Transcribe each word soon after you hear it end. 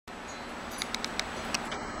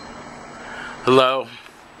Hello.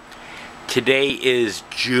 Today is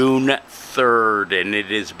June 3rd and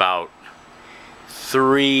it is about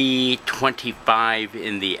 3:25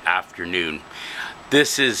 in the afternoon.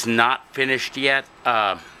 This is not finished yet.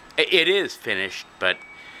 It is finished, but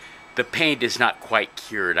the paint is not quite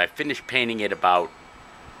cured. I finished painting it about,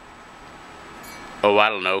 I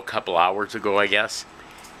don't know, a couple hours ago, I guess.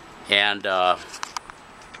 And, well,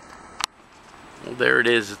 there it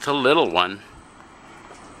is. It's a little one.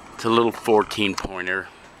 It's a little 14-pointer.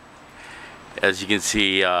 As you can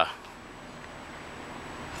see, it's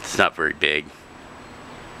not very big.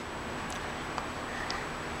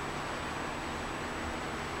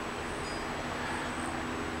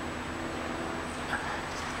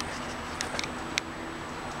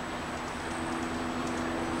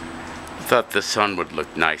 I thought the sun would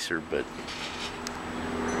look nicer, but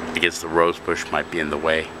I guess the rose bush might be in the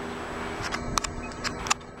way.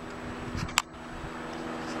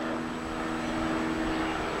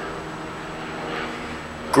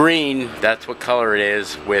 Green, that's what color it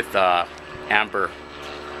is, with amber.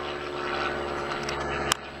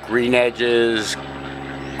 Green edges,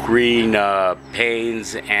 green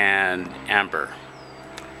panes, and amber.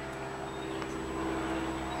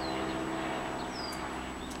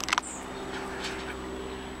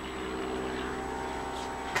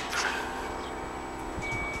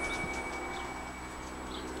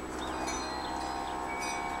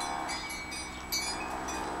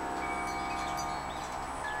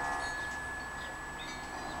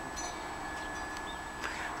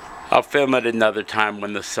 I'll film it another time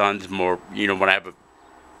when the sun's more, when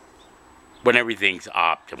everything's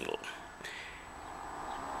optimal.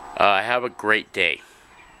 Have a great day.